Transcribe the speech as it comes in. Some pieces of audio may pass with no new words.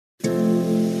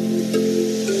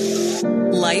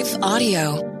Life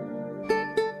Audio.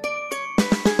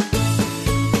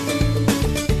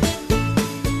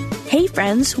 Hey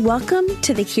friends, welcome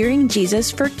to the Hearing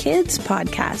Jesus for Kids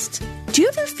podcast. Do you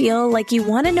ever feel like you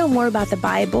want to know more about the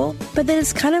Bible, but then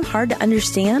it's kind of hard to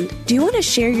understand? Do you want to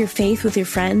share your faith with your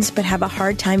friends, but have a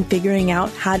hard time figuring out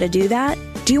how to do that?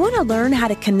 Do you want to learn how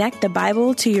to connect the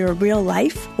Bible to your real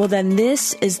life? Well, then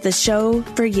this is the show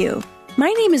for you. My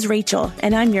name is Rachel,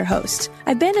 and I'm your host.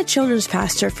 I've been a children's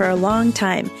pastor for a long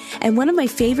time, and one of my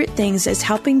favorite things is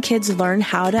helping kids learn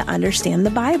how to understand the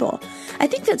Bible. I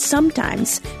think that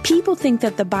sometimes people think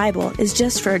that the Bible is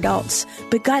just for adults,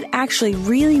 but God actually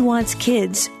really wants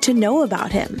kids to know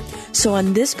about Him. So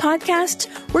on this podcast,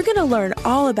 we're going to learn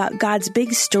all about God's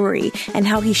big story and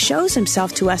how He shows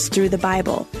Himself to us through the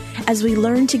Bible. As we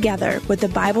learn together what the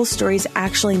Bible stories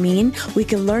actually mean, we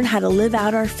can learn how to live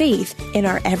out our faith in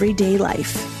our everyday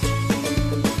life.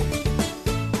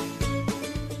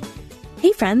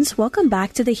 Hey friends, welcome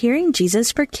back to the Hearing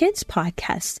Jesus for Kids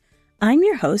podcast. I'm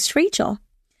your host, Rachel.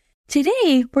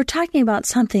 Today, we're talking about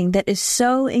something that is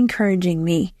so encouraging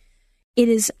me. It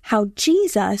is how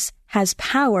Jesus has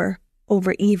power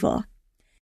over evil.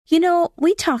 You know,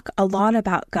 we talk a lot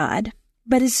about God,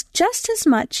 but it's just as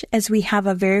much as we have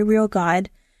a very real God,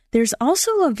 there's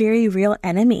also a very real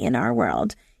enemy in our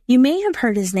world. You may have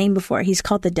heard his name before. He's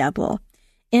called the devil.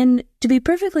 And to be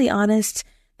perfectly honest,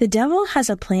 the devil has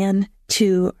a plan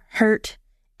to hurt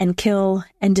and kill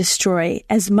and destroy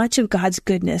as much of God's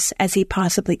goodness as he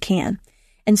possibly can.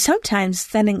 And sometimes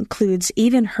that includes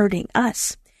even hurting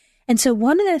us. And so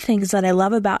one of the things that I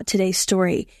love about today's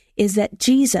story is that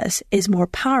Jesus is more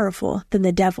powerful than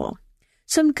the devil.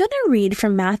 So I'm going to read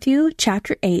from Matthew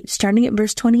chapter 8, starting at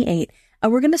verse 28,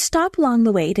 and we're going to stop along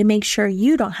the way to make sure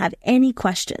you don't have any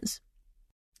questions.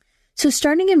 So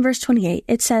starting in verse 28,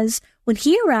 it says, "When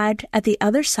he arrived at the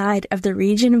other side of the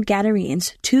region of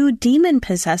Gadarenes, 2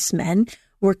 demon-possessed men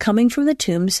were coming from the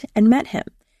tombs and met him.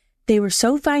 They were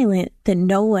so violent that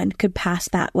no one could pass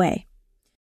that way."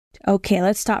 Okay,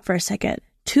 let's stop for a second.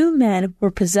 2 men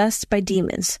were possessed by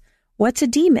demons. What's a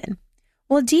demon?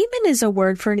 Well, a demon is a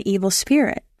word for an evil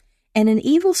spirit. And an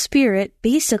evil spirit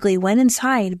basically went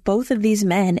inside both of these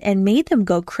men and made them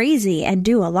go crazy and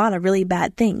do a lot of really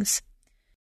bad things.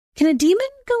 Can a demon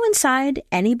go inside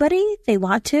anybody they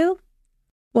want to?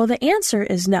 Well, the answer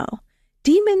is no.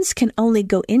 Demons can only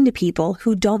go into people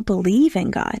who don't believe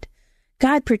in God.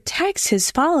 God protects his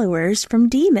followers from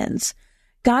demons.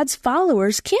 God's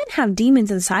followers can't have demons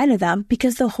inside of them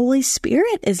because the Holy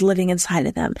Spirit is living inside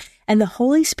of them, and the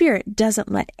Holy Spirit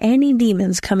doesn't let any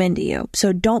demons come into you,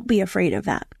 so don't be afraid of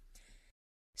that.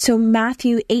 So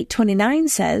Matthew 8:29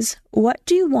 says, "What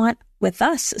do you want with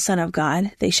us, Son of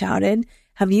God?" they shouted.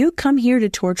 "Have you come here to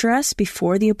torture us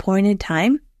before the appointed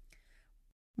time?"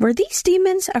 Were these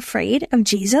demons afraid of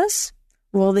Jesus?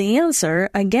 Well, the answer,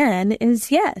 again,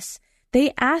 is yes.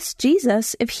 They asked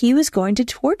Jesus if he was going to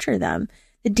torture them.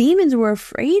 The demons were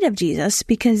afraid of Jesus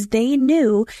because they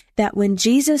knew that when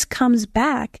Jesus comes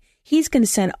back, he's going to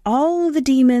send all of the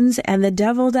demons and the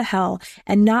devil to hell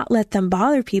and not let them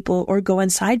bother people or go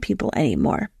inside people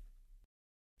anymore.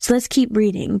 So let's keep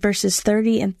reading verses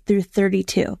 30 and through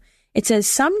 32. It says,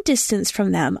 "Some distance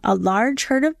from them, a large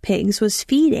herd of pigs was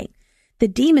feeding. The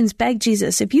demons begged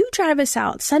Jesus, 'If you drive us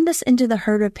out, send us into the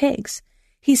herd of pigs.'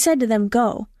 He said to them,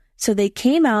 'Go.' So they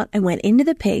came out and went into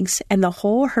the pigs, and the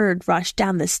whole herd rushed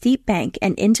down the steep bank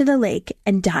and into the lake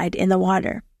and died in the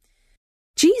water."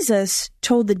 Jesus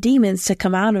told the demons to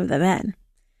come out of the men.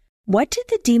 What did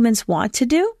the demons want to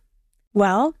do?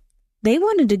 Well, they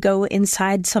wanted to go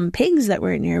inside some pigs that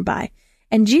were nearby.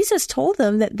 And Jesus told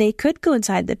them that they could go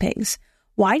inside the pigs.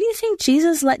 Why do you think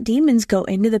Jesus let demons go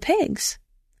into the pigs?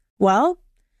 Well,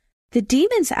 the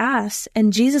demons asked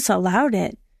and Jesus allowed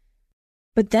it.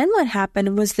 But then what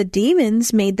happened was the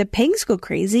demons made the pigs go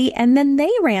crazy and then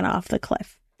they ran off the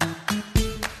cliff.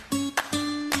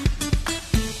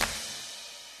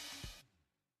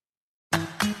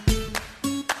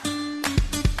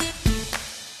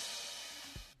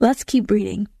 Let's keep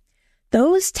reading.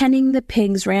 "Those tending the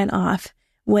pigs ran off,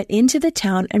 went into the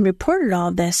town and reported all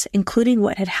of this, including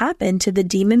what had happened to the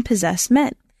demon-possessed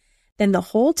men. Then the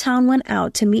whole town went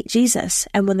out to meet Jesus,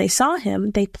 and when they saw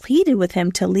him, they pleaded with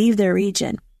him to leave their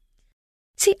region."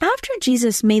 See, after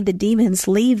Jesus made the demons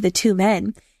leave the 2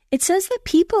 men, it says that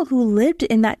people who lived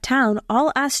in that town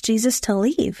all asked Jesus to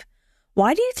leave.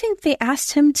 Why do you think they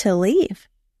asked him to leave?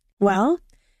 Well,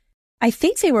 I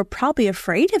think they were probably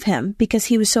afraid of him because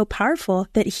he was so powerful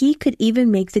that he could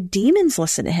even make the demons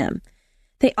listen to him.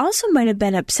 They also might have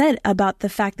been upset about the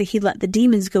fact that he let the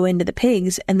demons go into the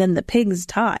pigs and then the pigs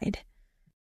died.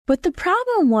 But the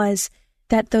problem was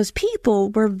that those people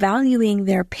were valuing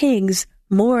their pigs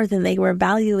more than they were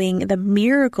valuing the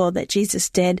miracle that Jesus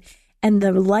did and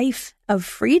the life of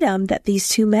freedom that these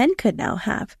two men could now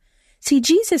have. See,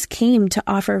 Jesus came to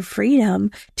offer freedom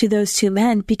to those two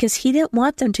men because he didn't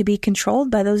want them to be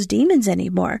controlled by those demons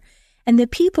anymore. And the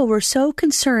people were so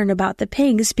concerned about the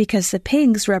pigs because the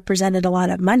pigs represented a lot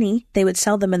of money. They would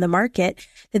sell them in the market,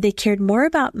 that they cared more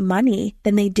about money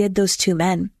than they did those two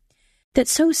men.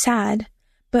 That's so sad.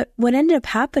 But what ended up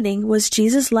happening was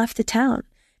Jesus left the town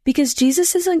because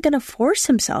Jesus isn't going to force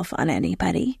himself on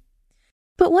anybody.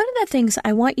 But one of the things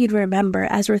I want you to remember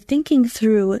as we're thinking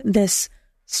through this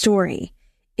story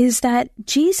is that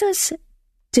Jesus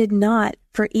did not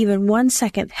for even 1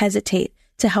 second hesitate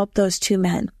to help those two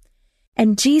men.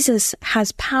 And Jesus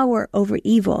has power over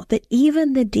evil that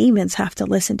even the demons have to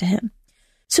listen to him.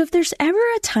 So if there's ever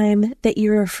a time that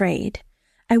you're afraid,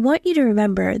 I want you to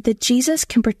remember that Jesus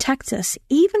can protect us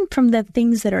even from the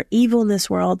things that are evil in this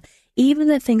world, even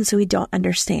the things that we don't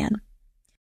understand.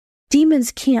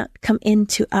 Demons can't come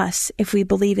into us if we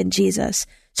believe in Jesus.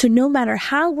 So no matter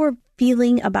how we're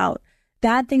feeling about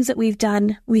bad things that we've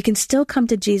done, we can still come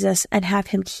to Jesus and have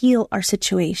him heal our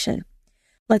situation.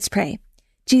 Let's pray.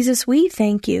 Jesus, we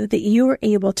thank you that you are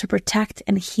able to protect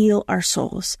and heal our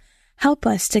souls. Help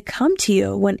us to come to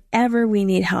you whenever we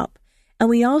need help. And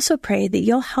we also pray that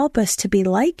you'll help us to be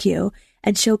like you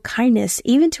and show kindness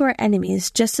even to our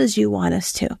enemies just as you want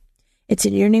us to. It's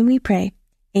in your name we pray.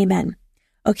 Amen.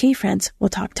 Okay, friends, we'll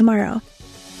talk tomorrow.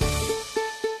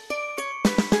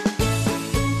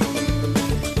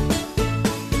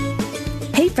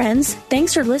 Hey friends,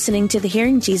 thanks for listening to the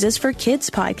Hearing Jesus for Kids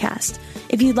podcast.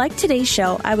 If you liked today's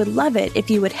show, I would love it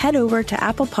if you would head over to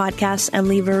Apple Podcasts and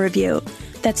leave a review.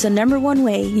 That's the number one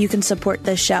way you can support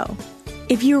this show.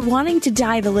 If you're wanting to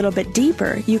dive a little bit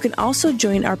deeper, you can also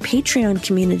join our Patreon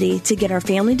community to get our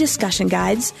family discussion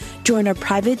guides, join our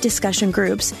private discussion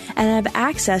groups, and have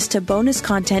access to bonus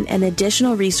content and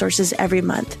additional resources every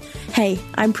month. Hey,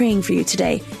 I'm praying for you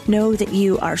today. Know that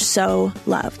you are so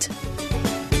loved.